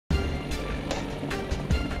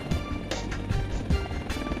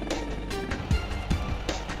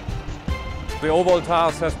The overall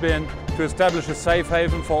task has been to establish a safe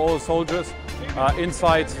haven for all soldiers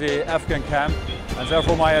inside the Afghan camp, and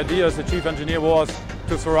therefore my idea as the chief engineer was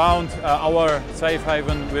to surround our safe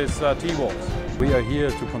haven with T-walls. We are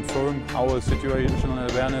here to confirm our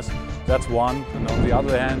situational awareness, that's one, and on the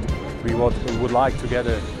other hand we would like to get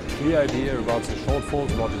a clear idea about the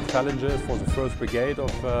shortfalls, about the challenges for the 1st Brigade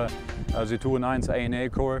of the 209th ANA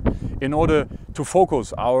Corps in order to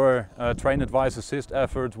focus our train, advise, assist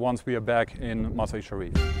effort once we are back in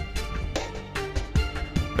Mazar-i-Sharif.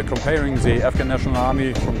 Comparing the Afghan National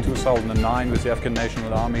Army from 2009 with the Afghan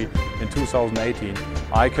National Army in 2018,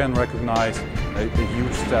 I can recognize a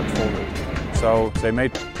huge step forward. So they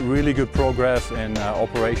made really good progress in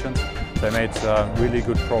operations. They made really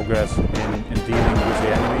good progress in dealing with the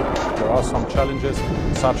enemy. There are some challenges,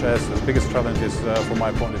 such as the biggest challenge is, from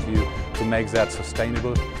my point of view, to make that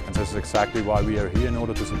sustainable. And this is exactly why we are here, in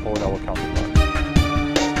order to support our counterparts.